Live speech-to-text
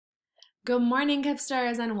Good morning,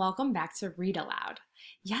 Kipsters, and welcome back to Read Aloud.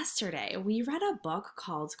 Yesterday, we read a book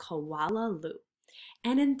called Koala,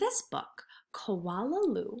 and in this book,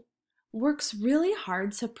 Koala works really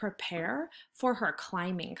hard to prepare for her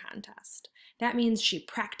climbing contest. That means she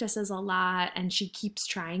practices a lot and she keeps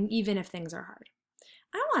trying even if things are hard.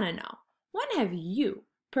 I want to know, when have you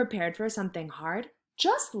prepared for something hard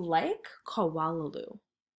just like Koala?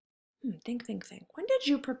 Think. When did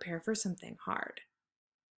you prepare for something hard?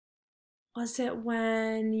 Was it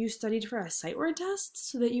when you studied for a sight word test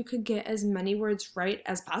so that you could get as many words right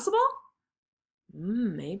as possible?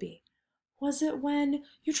 Maybe. Was it when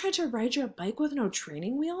you tried to ride your bike with no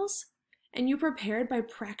training wheels? And you prepared by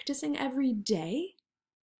practicing every day?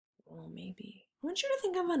 Well, maybe. I want you to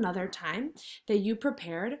think of another time that you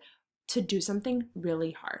prepared to do something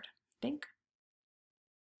really hard. Think.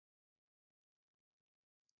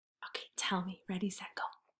 Okay, tell me. Ready, set, go.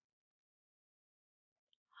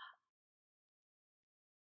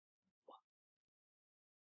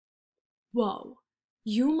 Whoa,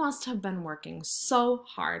 you must have been working so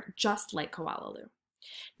hard, just like Koala.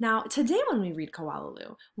 Now, today when we read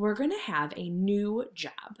Koala, we're going to have a new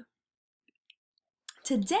job.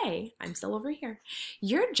 Today, I'm still over here,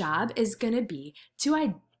 your job is going to be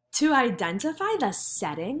to identify the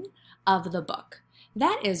setting of the book.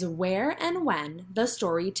 That is where and when the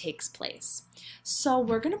story takes place. So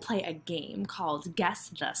we're going to play a game called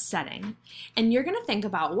Guess the Setting, and you're going to think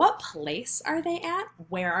about what place are they at,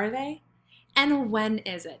 where are they, and when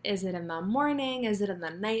is it? Is it in the morning? Is it in the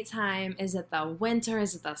nighttime? Is it the winter?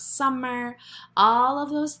 Is it the summer? All of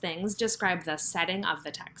those things describe the setting of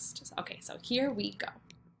the text. Okay, so here we go.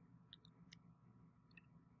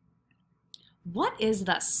 What is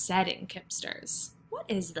the setting, Kipsters? What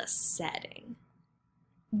is the setting?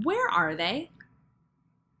 Where are they?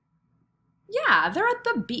 Yeah, they're at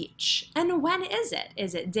the beach. And when is it?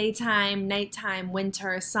 Is it daytime, nighttime,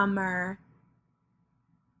 winter, summer?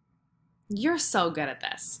 You're so good at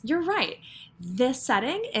this. You're right. This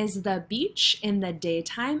setting is the beach in the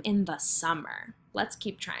daytime in the summer. Let's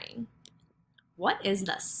keep trying. What is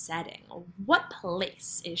the setting? What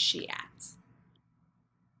place is she at?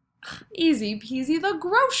 Easy peasy, the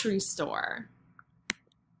grocery store.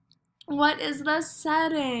 What is the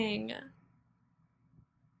setting?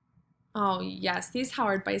 Oh yes, these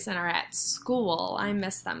Howard Bison are at school. I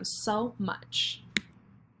miss them so much.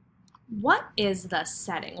 What is the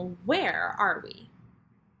setting? Where are we?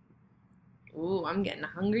 Ooh, I'm getting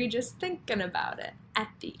hungry just thinking about it. At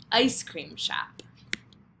the ice cream shop.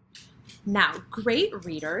 Now, great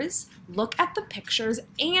readers look at the pictures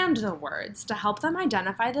and the words to help them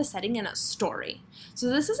identify the setting in a story. So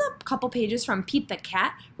this is a couple pages from Pete the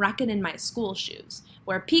Cat, Rockin' in My School Shoes,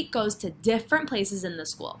 where Pete goes to different places in the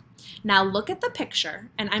school. Now look at the picture,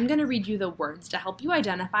 and I'm going to read you the words to help you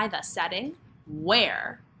identify the setting,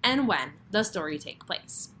 where, and when the story takes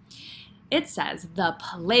place. It says the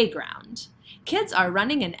playground. Kids are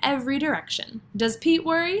running in every direction. Does Pete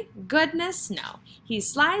worry? Goodness, no. He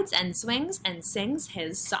slides and swings and sings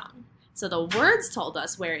his song. So the words told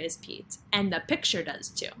us where is Pete, and the picture does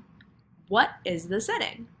too. What is the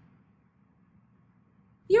setting?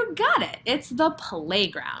 You got it. It's the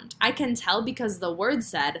playground. I can tell because the word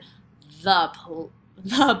said the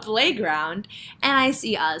playground, and I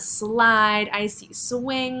see a slide, I see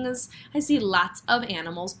swings, I see lots of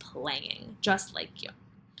animals playing, just like you.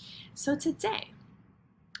 So today,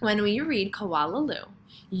 when we read Koala,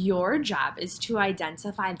 your job is to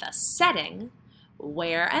identify the setting,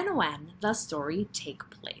 where and when the story takes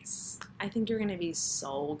place. I think you're going to be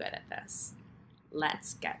so good at this.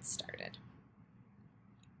 Let's get started.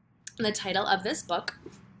 The title of this book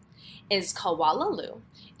is Koala.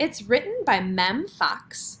 It's written by Mem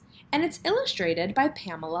Fox, and it's illustrated by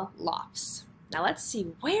Pamela Lofts. Now let's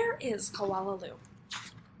see, where is Koala?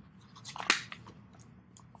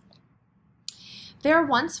 There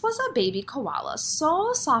once was a baby koala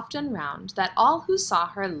so soft and round that all who saw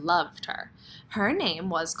her loved her. Her name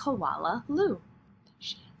was Koala. There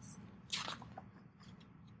she is.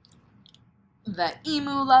 The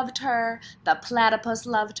emu loved her, the platypus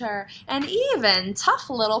loved her, and even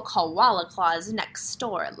tough little Koala Claus next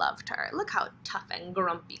door loved her. Look how tough and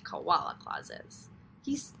grumpy Koala Claus is.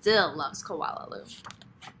 He still loves Koala.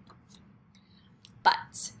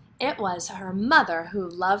 But it was her mother who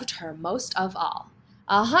loved her most of all.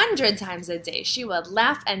 100 times a day she would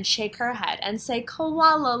laugh and shake her head and say,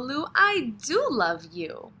 Koala, I do love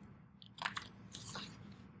you.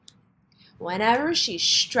 Whenever she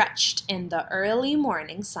stretched in the early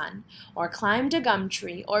morning sun, or climbed a gum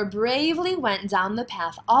tree, or bravely went down the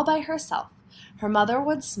path all by herself, her mother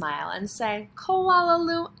would smile and say,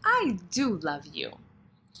 Koala, I do love you.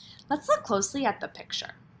 Let's look closely at the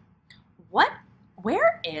picture.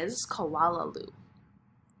 Where is Koala?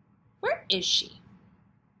 Where is she?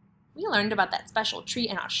 We learned about that special tree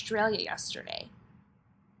in Australia yesterday.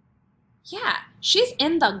 Yeah, she's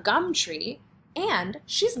in the gum tree and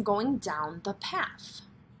she's going down the path.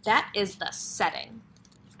 That is the setting.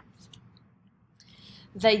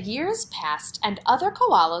 The years passed and other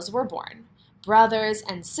koalas were born, brothers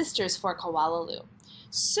and sisters for Koala.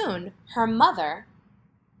 Soon, her mother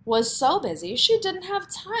was so busy she didn't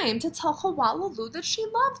have time to tell Koala that she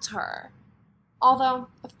loved her. Although,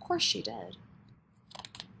 of course she did.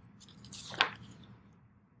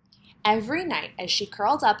 Every night as she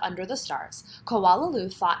curled up under the stars, Koala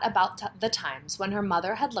thought about the times when her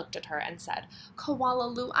mother had looked at her and said,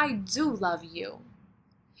 "Koala, I do love you."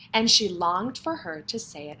 And she longed for her to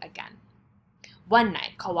say it again. One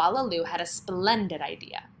night, Koala had a splendid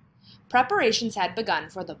idea. Preparations had begun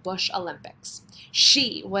for the Bush Olympics.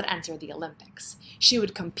 She would enter the Olympics. She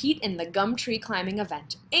would compete in the gum tree climbing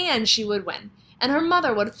event, and she would win. And her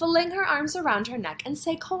mother would fling her arms around her neck and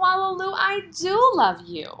say, "Koala, I do love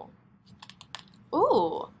you."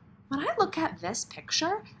 Ooh, when I look at this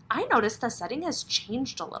picture, I notice the setting has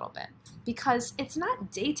changed a little bit because it's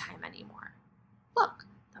not daytime anymore. Look,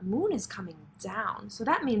 the moon is coming down, so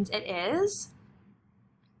that means it is,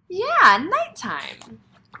 yeah, nighttime.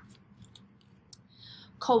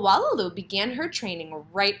 Koala began her training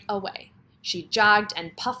right away. She jogged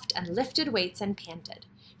and puffed and lifted weights and panted.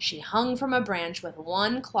 She hung from a branch with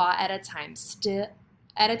one claw at a time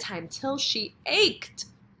till she ached.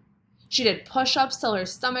 She did push-ups till her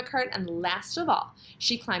stomach hurt, and last of all,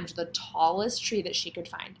 she climbed the tallest tree that she could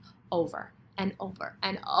find, over and over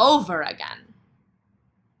and over again.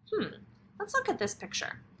 Let's look at this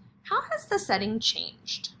picture. How has the setting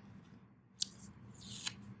changed?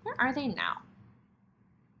 Where are they now?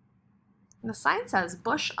 The sign says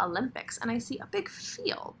Bush Olympics, and I see a big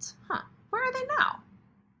field. Where are they now?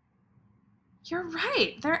 You're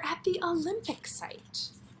right, they're at the Olympic site.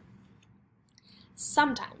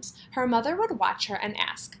 Sometimes her mother would watch her and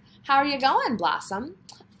ask, "How are you going, Blossom?"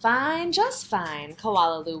 "Fine, just fine,"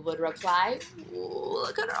 Koala would reply. Ooh,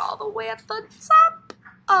 look at her all the way at the top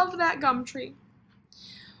of that gum tree.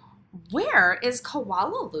 Where is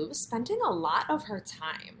Koala spending a lot of her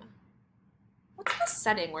time? What's the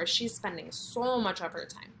setting where she's spending so much of her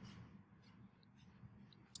time?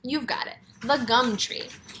 You've got it, the gum tree.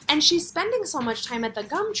 And she's spending so much time at the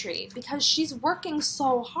gum tree because she's working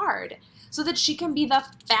so hard so that she can be the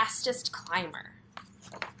fastest climber.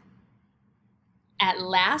 At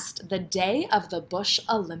last, the day of the Bush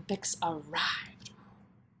Olympics arrived.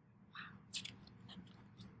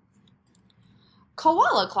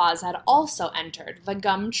 Koala Claus had also entered the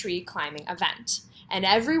gum tree climbing event, and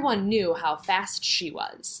everyone knew how fast she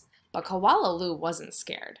was. But Koala wasn't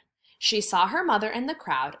scared. She saw her mother in the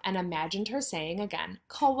crowd and imagined her saying again,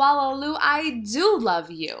 "Koala, I do love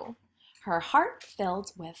you." Her heart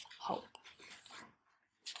filled with hope.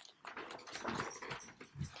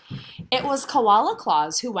 It was Koala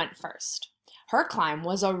Claus who went first. Her climb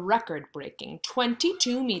was a record-breaking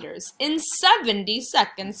 22 meters in 70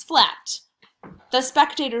 seconds flat. The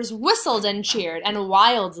spectators whistled and cheered and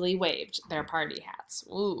wildly waved their party hats.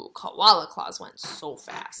 Ooh, Koala Claus went so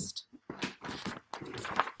fast.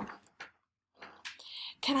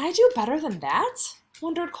 Can I do better than that?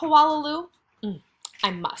 Wondered Koala.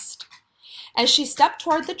 I must. As she stepped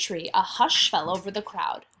toward the tree, a hush fell over the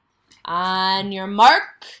crowd. On your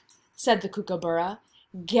mark, said the kookaburra.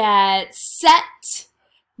 Get set,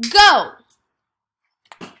 go!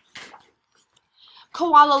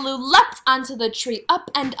 Koala leapt onto the tree. Up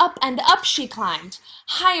and up and up she climbed.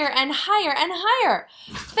 Higher and higher and higher.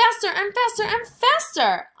 Faster and faster and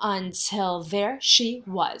faster. Until there she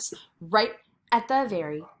was, right at the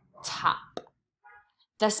very top.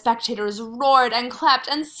 The spectators roared and clapped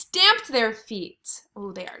and stamped their feet.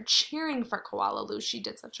 Oh, they are cheering for Koala. She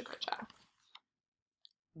did such a good job.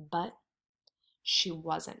 But she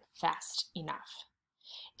wasn't fast enough.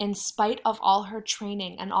 In spite of all her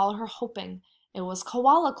training and all her hoping, it was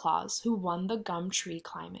Koala Claus who won the gum tree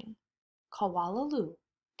climbing. Koala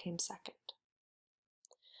came second.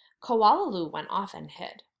 Koala went off and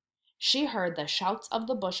hid. She heard the shouts of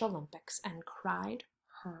the Bush Olympics and cried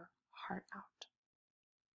her heart out.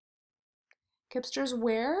 Kipsters,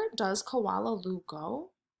 where does Koala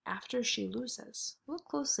go after she loses? Look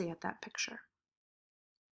closely at that picture.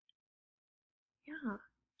 Yeah,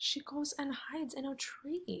 she goes and hides in a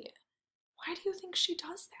tree. Why do you think she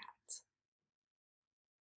does that?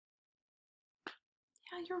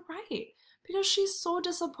 Yeah, you're right. Because she's so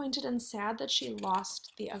disappointed and sad that she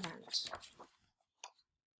lost the event.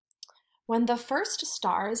 When the first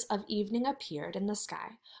stars of evening appeared in the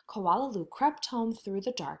sky, Koala crept home through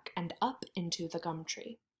the dark and up into the gum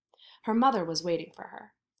tree. Her mother was waiting for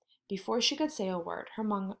her. Before she could say a word,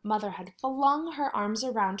 her mother had flung her arms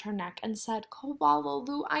around her neck and said, "Koala,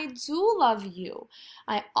 I do love you.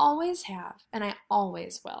 I always have, and I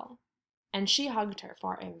always will." And she hugged her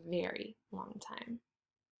for a very long time.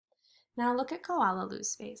 Now look at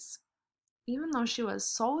Koala's face. Even though she was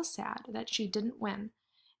so sad that she didn't win,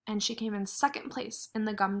 and she came in second place in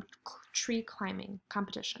the gum tree climbing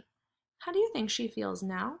competition, how do you think she feels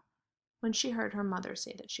now when she heard her mother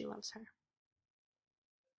say that she loves her?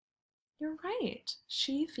 You're right.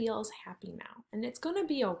 She feels happy now, and it's going to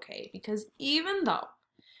be okay, because even though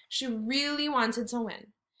she really wanted to win,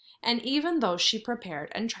 and even though she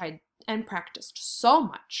prepared and tried and practiced so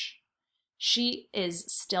much, she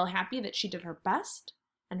is still happy that she did her best,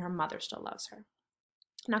 and her mother still loves her.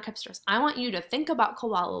 Now, Kipsters, I want you to think about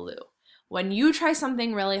Koala when you try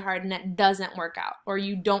something really hard and it doesn't work out, or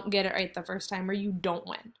you don't get it right the first time, or you don't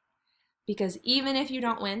win. Because even if you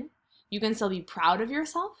don't win, you can still be proud of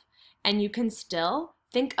yourself, and you can still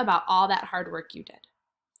think about all that hard work you did.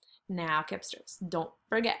 Now, Kipsters, don't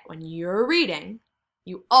forget, when you're reading,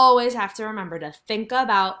 you always have to remember to think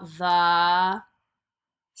about the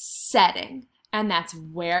setting, and that's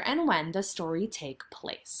where and when the story take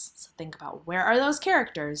place. So think about, where are those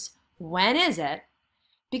characters? When is it?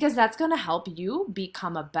 Because that's going to help you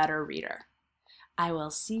become a better reader. I will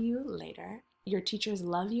see you later. Your teachers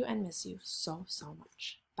love you and miss you so, so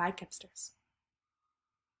much. Bye, Kipsters.